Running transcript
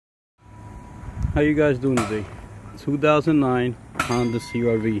How you guys doing today? 2009 Honda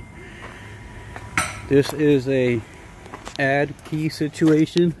Crv. This is a add key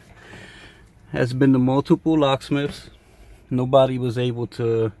situation. Has been to multiple locksmiths. Nobody was able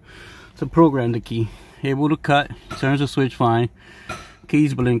to program the key. Able to cut, turns the switch fine,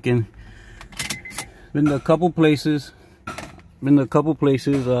 keys blinking. Been to a couple places. Reputable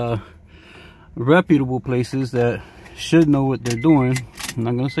places that should know what they're doing. I'm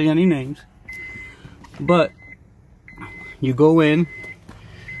not gonna say any names, but you go in.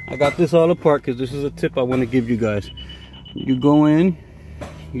 I got this all apart because this is a tip I want to give you guys. You go in,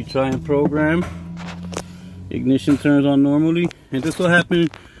 you try and program. Ignition turns on normally, and this will happen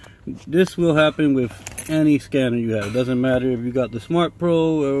with any scanner you have. It doesn't matter if you got the Smart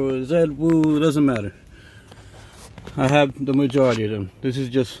Pro or ZWoo, it doesn't matter. I have the majority of them. This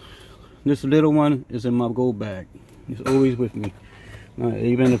little one is in my go bag. It's always with me,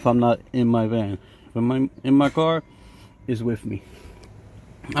 even if I'm not in my van. If I'm in my car, it's with me.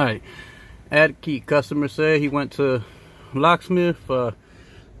 All right, add key. Customer said he went to locksmith.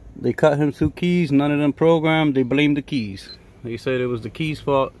 They cut him 2 keys. None of them programmed. They blamed the keys. They said it was the key's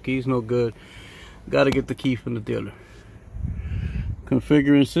fault. Keys no good. Got to get the key from the dealer.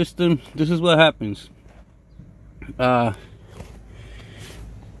 Configuring system. This is what happens. And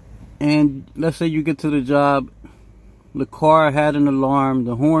let's say you get to the job, the car had an alarm,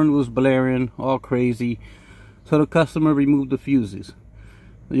 the horn was blaring all crazy, so the customer removed the fuses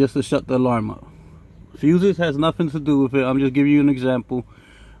just to shut the alarm up. Fuses has nothing to do with it. I'm just giving you an example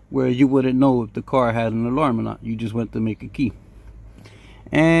where you wouldn't know if the car had an alarm or not. You just went to make a key,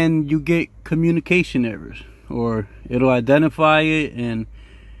 and you get communication errors, or it'll identify it and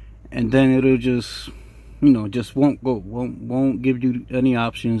then it'll just, you know, just won't go, won't give you any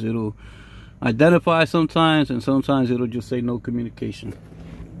options. It'll identify sometimes, and sometimes it'll just say no communication.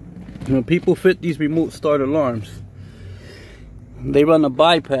 When people fit these remote start alarms, they run a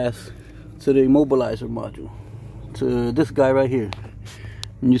bypass to the immobilizer module, to this guy right here.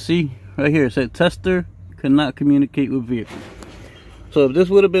 And you see right here it said tester cannot communicate with vehicle. So if this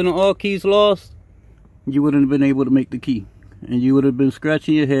would have been all keys lost, you wouldn't have been able to make the key, and you would have been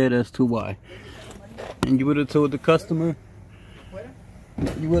scratching your head as to why. And you would have told the customer,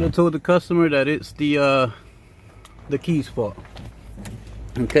 that it's the key's fault.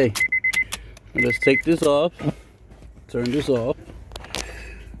 Okay, let's take this off, turn this off.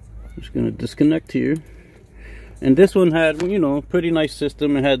 Just gonna disconnect here. And this one had, you know, pretty nice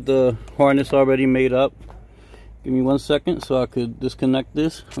system. It had the harness already made up. Give me 1 second so I could disconnect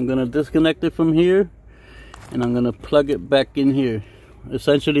this. I'm gonna disconnect it from here, and I'm gonna plug it back in here,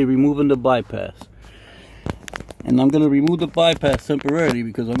 essentially removing the bypass. And I'm going to remove the bypass temporarily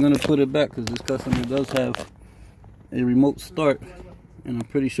because I'm going to put it back, because this customer does have a remote start and I'm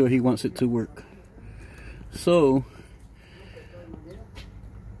pretty sure he wants it to work. So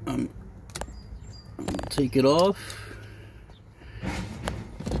I'm going to take it off,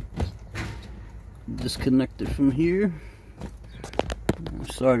 disconnect it from here. I'm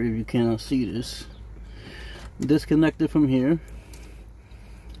sorry if you cannot see this. Disconnect it from here.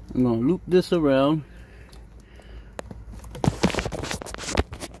 I'm going to loop this around.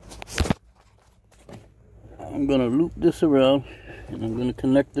 I'm gonna loop this around, and I'm gonna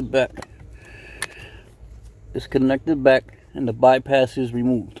connect it back. It's connected back, and the bypass is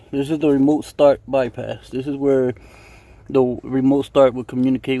removed. This is the remote start bypass. This is where the remote start will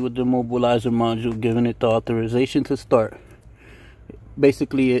communicate with the immobilizer module, giving it the authorization to start.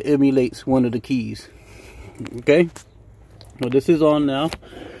 Basically, it emulates one of the keys. Okay, so this is on now.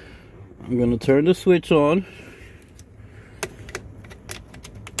 I'm gonna turn the switch on.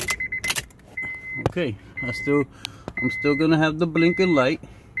 Okay, I'm still gonna have the blinking light.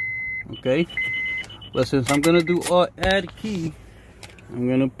 Okay, but since I'm gonna do add key, I'm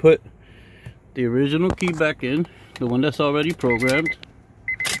gonna put the original key back in, the one that's already programmed.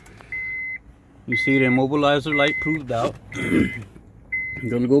 You see the immobilizer light proved out. I'm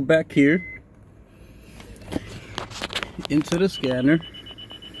gonna go back here into the scanner.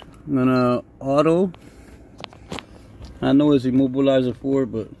 I'm gonna auto. I know it's immobilizer 4,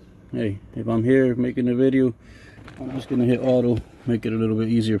 but hey, if I'm here making a video, I'm just gonna hit auto, make it a little bit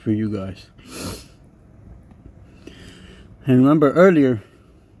easier for you guys. And remember earlier,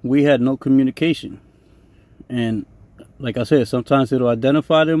 we had no communication. And like I said, sometimes it'll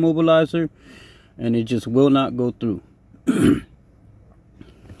identify the immobilizer and it just will not go through.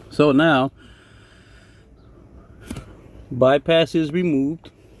 So now, bypass is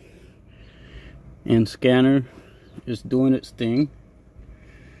removed and scanner is doing its thing.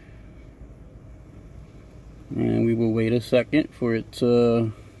 And we will wait a second for it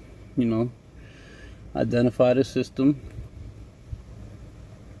to, you know, identify the system.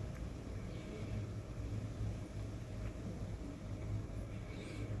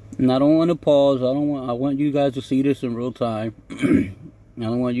 And I don't want to pause. I want you guys to see this in real time. I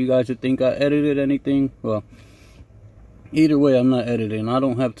don't want you guys to think I edited anything. Well, either way, I'm not editing. I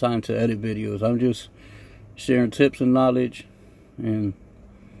don't have time to edit videos. I'm just sharing tips and knowledge and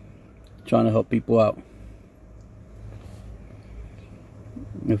trying to help people out.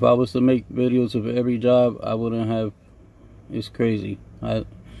 If I was to make videos of every job, I wouldn't have. It's crazy.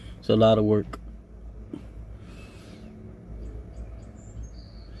 It's a lot of work.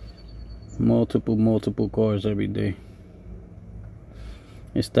 Multiple cars every day.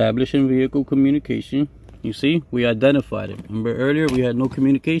 Establishing vehicle communication. You see, we identified it. Remember earlier we had no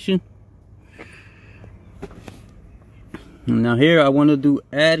communication? Now here I want to do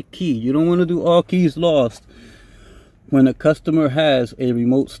add key. You don't want to do all keys lost when a customer has a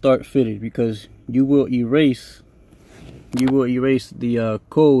remote start fitted, because you will erase the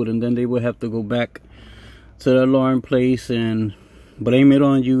code, and then they will have to go back to the alarm place and blame it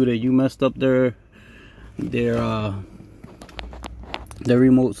on you that you messed up their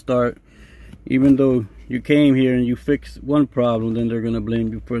remote start. Even though you came here and you fixed one problem, then they're gonna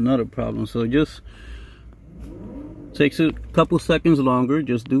blame you for another problem. So just takes a couple seconds longer.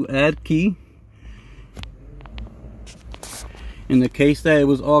 Just do add key. In the case that it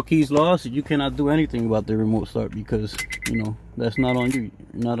was all keys lost, you cannot do anything about the remote start, because you know that's not on you.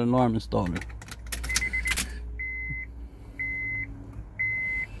 You're not an alarm installer.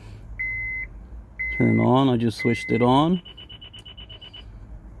 Turn on. I just switched it on.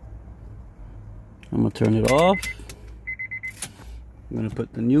 I'm gonna turn it off. I'm gonna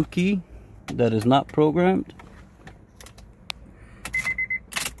put the new key that is not programmed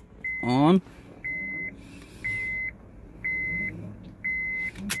on.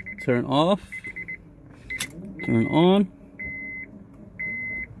 Turn off. Turn on.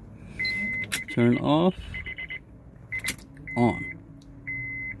 Turn off. On.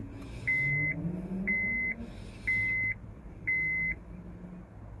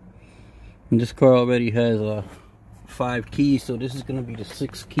 And this car already has 5 keys, so this is going to be the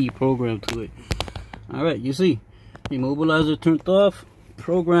 6th key program to it. Alright, you see, immobilizer turned off,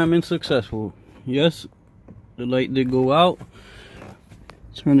 programming successful. Yes, the light did go out.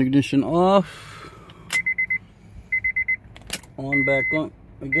 Turn the ignition off. On back on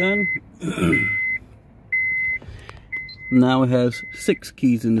again. Now it has 6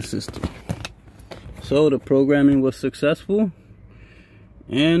 keys in the system. So the programming was successful.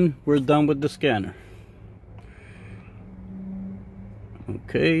 And we're done with the scanner.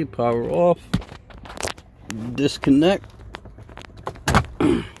 Okay, power off. Disconnect.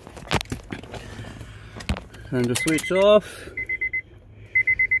 Turn the switch off.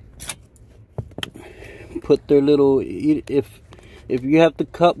 Put their little, if you have to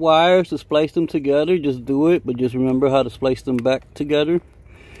cut wires to splice them together, just do it, but just remember how to splice them back together.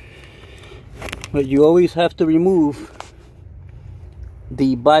 But you always have to remove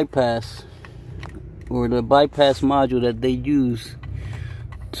the bypass, or the bypass module that they use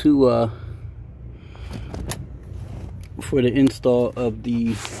to for the install of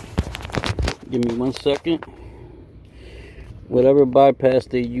the, give me 1 second, whatever bypass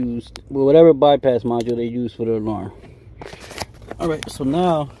they used, well, whatever bypass module they use for the alarm. Alright, so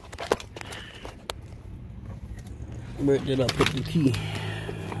now where did I put the key?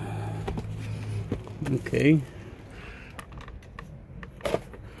 Okay,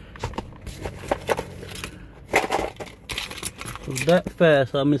 that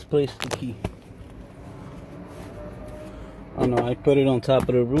fast I misplaced the key. Oh no, I put it on top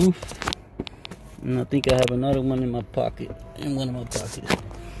of the roof, and I think I have another one in my pocket, in one of my pockets.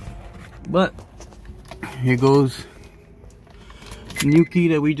 But here goes the new key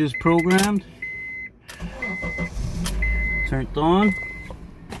that we just programmed. Turned on.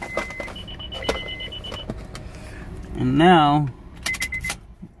 And now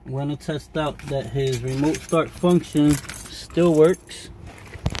I'm going to test out that his remote start function still works.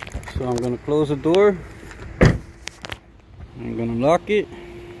 So I'm going to close the door. I'm going to lock it.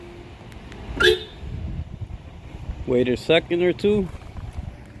 Wait a second or two.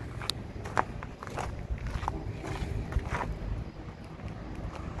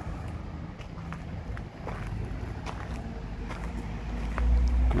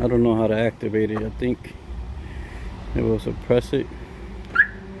 I don't know how to activate it. I think it will suppress it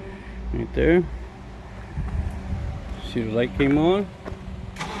right there. See, the light came on,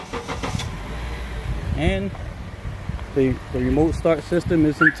 and the remote start system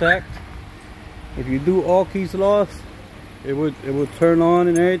is intact. If you do all keys lost, it would turn on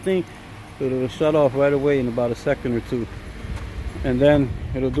and everything, So it'll shut off right away in about a second or two. And then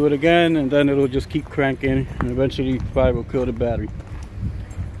it'll do it again, and then it'll just keep cranking, and eventually probably will kill the battery.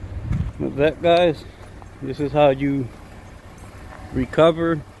 With that, guys, this is how you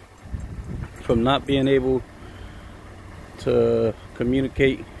recover from not being able to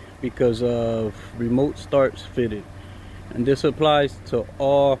communicate because of remote starts fitted. And this applies to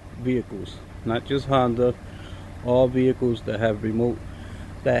all vehicles, not just Honda, all vehicles that have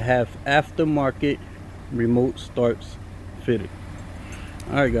aftermarket remote starts fitted.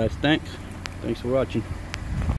 Alright guys, thanks for watching.